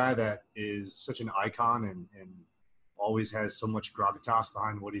another guy that is such an icon and always has so much gravitas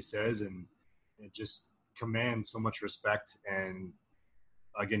behind what he says, and it just commands so much respect. And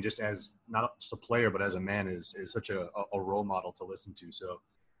again, just as not just a player, but as a man, is such a role model to listen to. So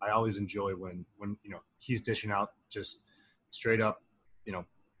I always enjoy when he's dishing out just straight up,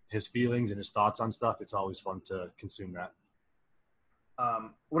 his feelings and his thoughts on stuff. It's always fun to consume that.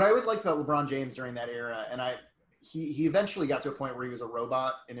 What I always liked about LeBron James during that era, and he eventually got to a point where he was a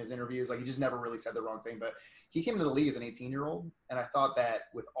robot in his interviews. Like, he just never really said the wrong thing, but he came into the league as an 18-year-old. And I thought that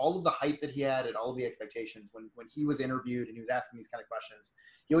with all of the hype that he had and all of the expectations, when he was interviewed and he was asking these kind of questions,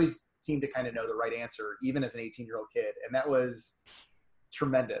 he always seemed to kind of know the right answer, even as an 18-year-old kid. And that was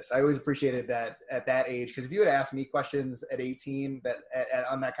tremendous. I always appreciated that at that age, because if you had asked me questions at 18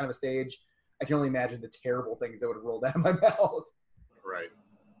 on that kind of a stage, I can only imagine the terrible things that would have rolled out of my mouth. Right.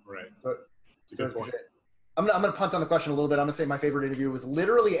 So It's a good point. I'm gonna punt on the question a little bit. I'm gonna say my favorite interview was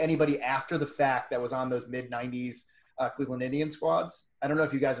literally anybody after the fact that was on those mid-90s Cleveland Indians squads. I don't know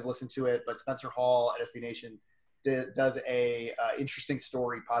if you guys have listened to it, but Spencer Hall at SB Nation does a interesting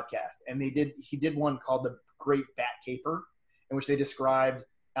story podcast, and he did one called The Great Bat Caper, in which they described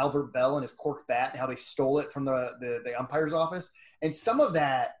Albert Bell and his corked bat and how they stole it from the umpire's office. And some of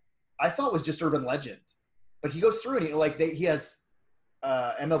that I thought was just urban legend, but he goes through and he has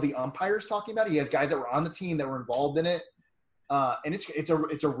MLB umpires talking about it. He has guys that were on the team that were involved in it. And it's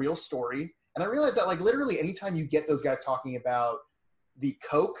a real story. And I realized that, like, literally anytime you get those guys talking about the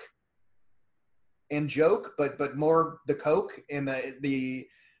Coke and joke, but more the Coke and the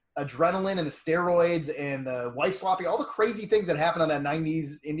adrenaline and the steroids and the wife swapping, all the crazy things that happened on that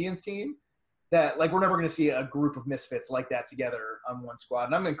 90s Indians team, that, like, we're never going to see a group of misfits like that together on one squad.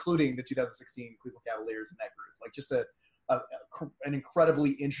 And I'm including the 2016 Cleveland Cavaliers in that group. Like, just an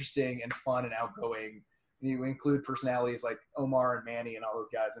incredibly interesting and fun and outgoing. You include personalities like Omar and Manny and all those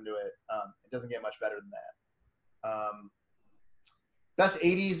guys into it. It doesn't get much better than that. Best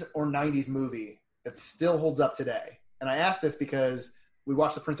 80s or 90s movie that still holds up today. And I asked this because we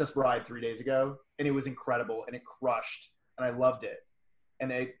watched The Princess Bride 3 days ago, and it was incredible, and it crushed, and I loved it.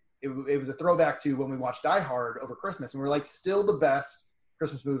 And it was a throwback to when we watched Die Hard over Christmas, and we're like, still the best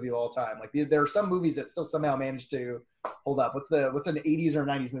Christmas movie of all time. Like, there are some movies that still somehow manage to hold up. What's an 80s or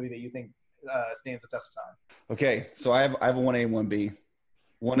 90s movie that you think stands the test of time? Okay, so I have a 1A and 1B.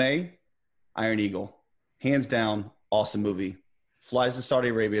 1A, Iron Eagle. Hands down, awesome movie. Flies to Saudi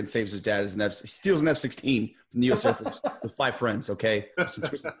Arabia and saves his dad. He steals an F-16 from the U.S. Air Force with 5 friends, okay? Some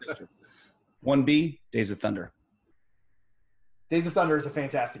twisted sister. 1B, Days of Thunder. Days of Thunder is a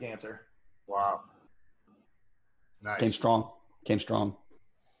fantastic answer. Wow. Nice. Came strong.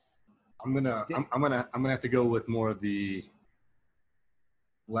 I'm gonna have to go with more of the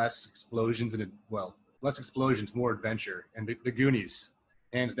less explosions, more adventure, and the Goonies,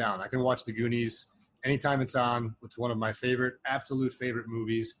 hands down. I can watch the Goonies anytime it's on. It's one of my absolute favorite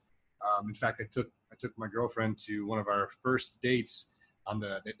movies. In fact, I took my girlfriend to one of our first dates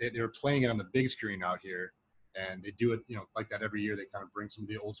they were playing it on the big screen out here, and they do it, like that every year. They kind of bring some of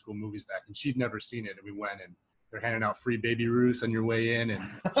the old school movies back, and she'd never seen it, and we went, and they're handing out free Baby Ruths on your way in, and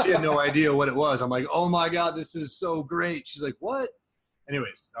she had no idea what it was. I'm like, oh my God, this is so great. She's like, what?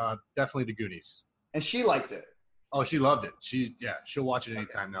 Anyways, definitely the Goonies. And she liked it. Oh, she loved it. She'll watch it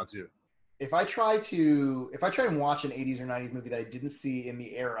anytime now too. If I try and watch an 80s or 90s movie that I didn't see in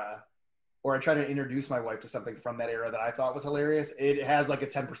the era, or I try to introduce my wife to something from that era that I thought was hilarious, it has like a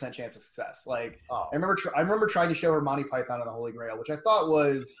 10% chance of success. Like, I remember trying to show her Monty Python and the Holy Grail, which I thought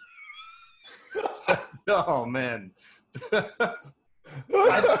was oh man.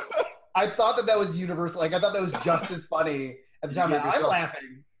 I thought that was universal. Like, I thought that was just as funny at the time. I'm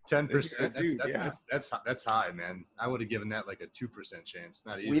laughing. 10%. That's high, man. I would have given that like a 2% chance.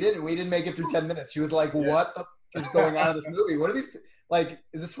 Not even. We didn't make it through 10 minutes. She was like, "What the is going on in this movie? What are these? Like,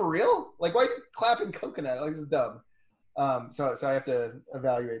 is this for real? Like, why is he clapping coconut? Like, this is dumb." So I have to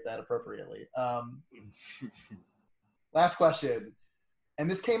evaluate that appropriately. Last question,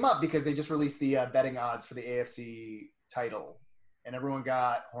 and this came up because they just released the betting odds for the AFC title, and everyone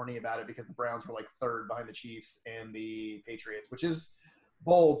got horny about it because the Browns were like third behind the Chiefs and the Patriots, which is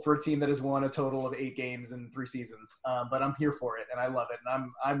bold for a team that has won a total of 8 games in 3 seasons. But I'm here for it, and I love it,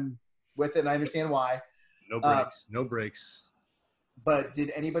 and I'm with it, and I understand why. No breaks. But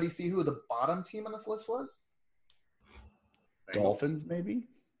did anybody see who the bottom team on this list was? Dolphins, maybe?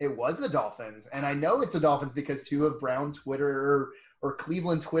 It was the Dolphins. And I know it's the Dolphins because 2 of Brown Twitter or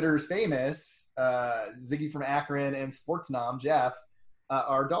Cleveland Twitter's famous, Ziggy from Akron and Sportsnom, Jeff,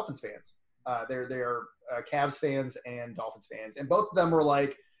 are Dolphins fans. They're Cavs fans and Dolphins fans. And both of them were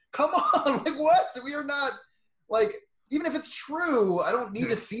like, come on, like, what? We are not, like, even if it's true, I don't need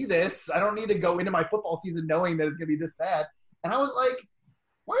to see this. I don't need to go into my football season knowing that it's going to be this bad. And I was like,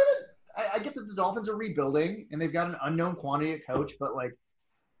 I get that the Dolphins are rebuilding and they've got an unknown quantity at coach, but, like,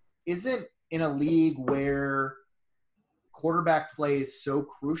 isn't in a league where quarterback play is so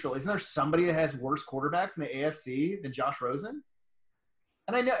crucial, isn't there somebody that has worse quarterbacks in the AFC than Josh Rosen?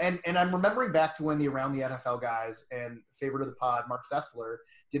 And I know, and I'm remembering back to when the Around the NFL guys and favorite of the pod, Mark Sessler,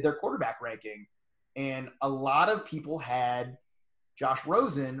 did their quarterback ranking. And a lot of people had Josh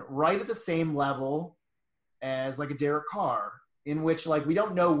Rosen right at the same level as like a Derek Carr in which like we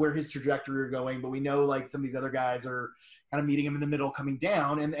don't know where his trajectory are going, but we know like some of these other guys are kind of meeting him in the middle, coming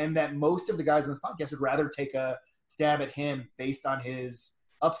down, and that most of the guys on this podcast would rather take a stab at him based on his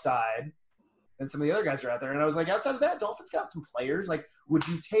upside than some of the other guys are out there. And I was like, outside of that, Dolphins got some players. Like, would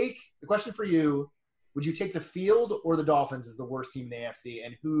you take the question for you? Would you take the field or the Dolphins as the worst team in the AFC,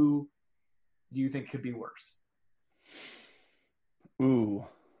 and who do you think could be worse? Ooh.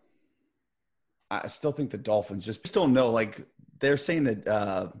 I still think the Dolphins just don't know. Like they're saying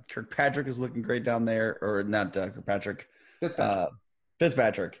that Kirkpatrick is looking great down there, or not Kirkpatrick.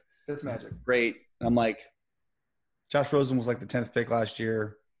 Fitzpatrick. Great. And I'm like, Josh Rosen was like the 10th pick last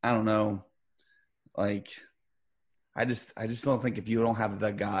year. I don't know. Like, I just don't think if you don't have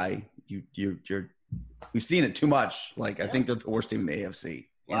the guy, you're. We've seen it too much. Like I think they're the worst team in the AFC.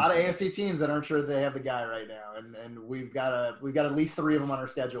 A lot of AFC teams that aren't sure they have the guy right now, and we've got at least 3 of them on our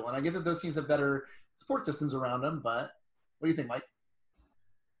schedule. And I get that those teams have better support systems around them, but what do you think, Mike?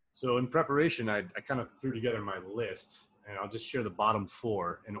 So in preparation, I kind of threw together my list, and I'll just share the bottom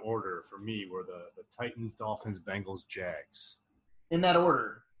 4 in order for me were the Titans, Dolphins, Bengals, Jags. In that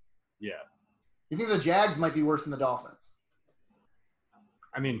order? Yeah. You think the Jags might be worse than the Dolphins?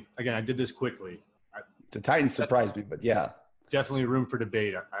 I mean, again, I did this quickly. The Titans surprised me, but yeah. Definitely room for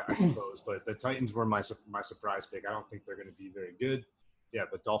debate, I suppose. But the Titans were my surprise pick. I don't think they're going to be very good. Yeah,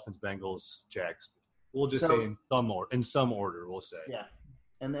 but Dolphins, Bengals, Jags. We'll just say in some order, we'll say. Yeah.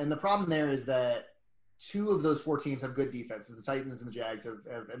 And the problem there is that 2 of those 4 teams have good defenses. The Titans and the Jags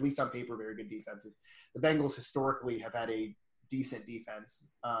have at least on paper, very good defenses. The Bengals historically have had a decent defense.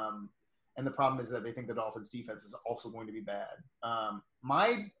 And the problem is that they think the Dolphins' defense is also going to be bad.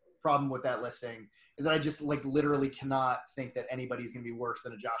 My problem with that listing is that I just like literally cannot think that anybody's going to be worse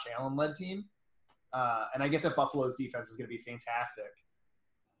than a Josh Allen-led team. And I get that Buffalo's defense is going to be fantastic,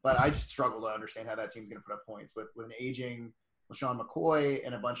 but I just struggle to understand how that team's going to put up points with an aging LaShawn McCoy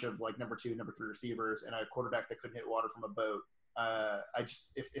and a bunch of like number 2, number 3 receivers and a quarterback that couldn't hit water from a boat.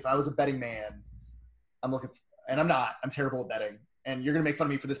 If I was a betting man, I'm terrible at betting. And you're going to make fun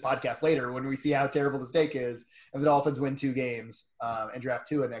of me for this podcast later when we see how terrible the stake is and the Dolphins win 2 games and draft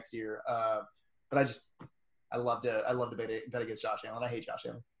Tua next year. But I love to bet against Josh Allen. I hate Josh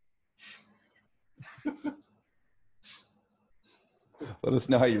Allen. Let us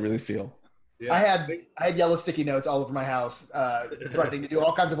know how you really feel. Yeah. I had yellow sticky notes all over my house, threatening to do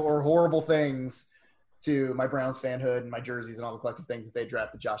all kinds of horrible things to my Browns fanhood and my jerseys and all the collective things if they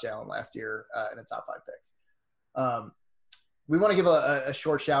drafted Josh Allen last year in the top 5 picks. We want to give a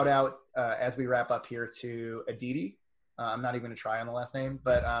short shout out as we wrap up here to Aditi. I'm not even going to try on the last name,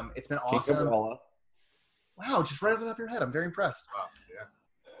 but it's been awesome. Wow, just right off the top of your head. I'm very impressed. Wow,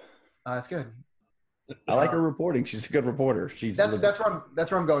 yeah. That's good. I like her reporting. She's a good reporter. That's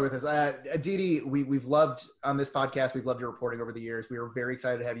where I'm going with this. Aditi, we've loved on this podcast. We've loved your reporting over the years. We were very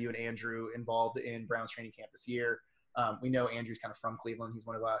excited to have you and Andrew involved in Browns training camp this year. We know Andrew's kind of from Cleveland. He's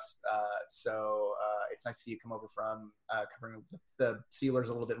one of us. So it's nice to see you come over from covering the Steelers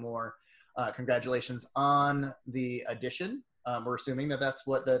a little bit more. Congratulations on the addition. We're assuming that's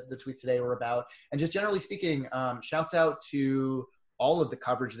what the tweets today were about. And just generally speaking, shouts out to all of the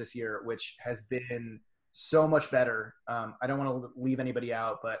coverage this year, which has been so much better. I don't want to leave anybody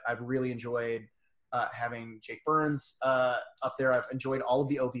out, but I've really enjoyed having Jake Burns up there. I've enjoyed all of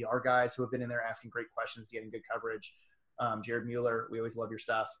the OBR guys who have been in there asking great questions, getting good coverage. Jared Mueller, we always love your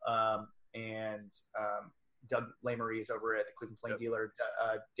stuff. And Doug Lamery is over at the Cleveland Plain Dealer.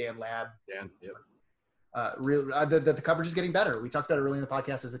 Dan Ladd. Dan, yep. The coverage is getting better. We talked about it earlier in the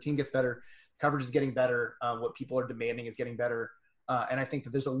podcast. As the team gets better, coverage is getting better. What people are demanding is getting better. And I think that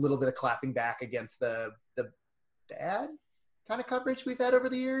there's a little bit of clapping back against the bad kind of coverage we've had over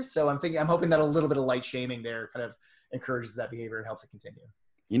the years. So I'm hoping that a little bit of light shaming there kind of encourages that behavior and helps it continue.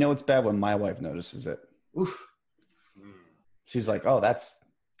 You know, it's bad when my wife notices it. Oof. She's like, "Oh, that's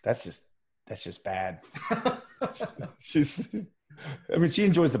just bad." She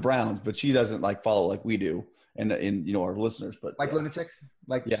enjoys the Browns, but she doesn't like follow like we do, and our listeners. But like lunatics,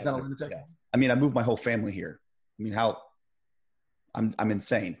 she's not a lunatic. Yeah. I mean, I moved my whole family here. I mean, I'm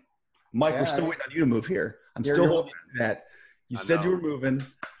insane. Mike, we're still waiting on you to move here. I'm still holding that. You said you were moving.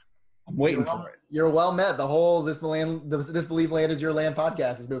 I'm waiting for it. You're well met. The whole This Believe Land is Your Land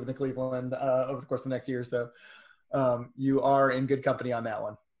podcast is moving to Cleveland over the course of the next year. So you are in good company on that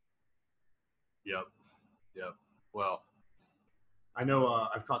one. Yep. Well, I know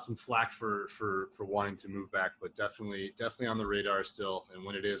I've caught some flack for wanting to move back, but definitely on the radar still. And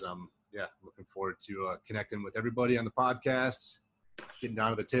when it is, I'm looking forward to connecting with everybody on the podcast, getting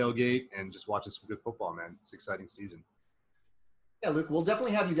down to the tailgate, and just watching some good football, man. It's an exciting season. Yeah, Luke, we'll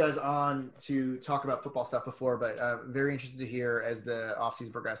definitely have you guys on to talk about football stuff before, but very interested to hear as the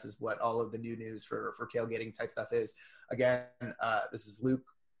offseason progresses what all of the new news for tailgating type stuff is. Again, this is Luke.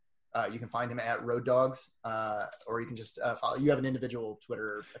 You can find him at Road Dogs, or you can just follow. You have an individual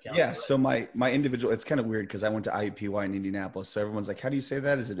Twitter account. Yeah, right? so my individual, it's kind of weird because I went to IUPY in Indianapolis. So everyone's like, how do you say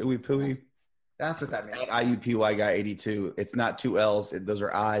that? Is it Ooey Pooey? That's what that means. At IUPY guy 82. It's not two L's. Those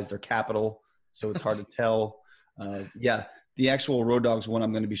are I's. They're capital. So it's hard to tell. Yeah, the actual Road Dogs one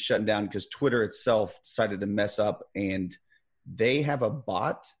I'm going to be shutting down because Twitter itself decided to mess up, and they have a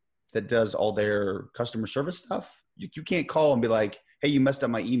bot that does all their customer service stuff. You can't call and be like, hey, you messed up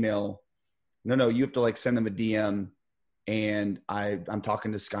my email. No, you have to like send them a DM, and I'm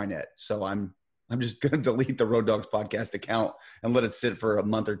talking to Skynet. So I'm just going to delete the Road Dogs podcast account and let it sit for a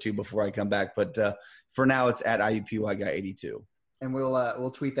month or two before I come back. But for now, it's at IUPY guy 82. And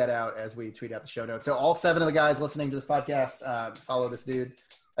we'll tweet that out as we tweet out the show notes. So all 7 of the guys listening to this podcast, follow this dude.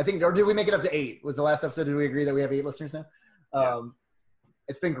 I think, or did we make it up to 8? Was the last episode, did we agree that we have 8 listeners now? Yeah.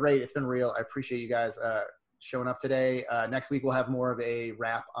 It's been great. It's been real. I appreciate you guys showing up today. Next week, we'll have more of a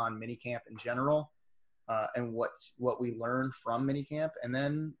wrap on minicamp in general and what we learned from minicamp. And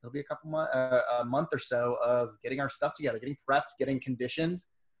then it'll be a month or so of getting our stuff together, getting prepped, getting conditioned,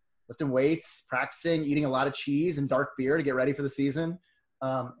 lifting weights, practicing, eating a lot of cheese and dark beer to get ready for the season.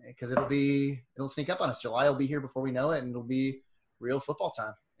 Because it'll sneak up on us. July will be here before we know it, and it'll be real football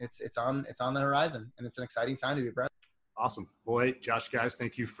time. It's on the horizon, and it's an exciting time to be present. Awesome. Well, hey, Josh, guys,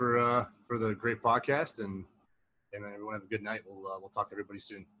 thank you for the great podcast, and everyone have a good night. We'll talk to everybody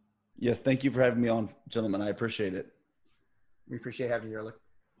soon. Yes, thank you for having me on, gentlemen. I appreciate it. We appreciate having you here, Luke.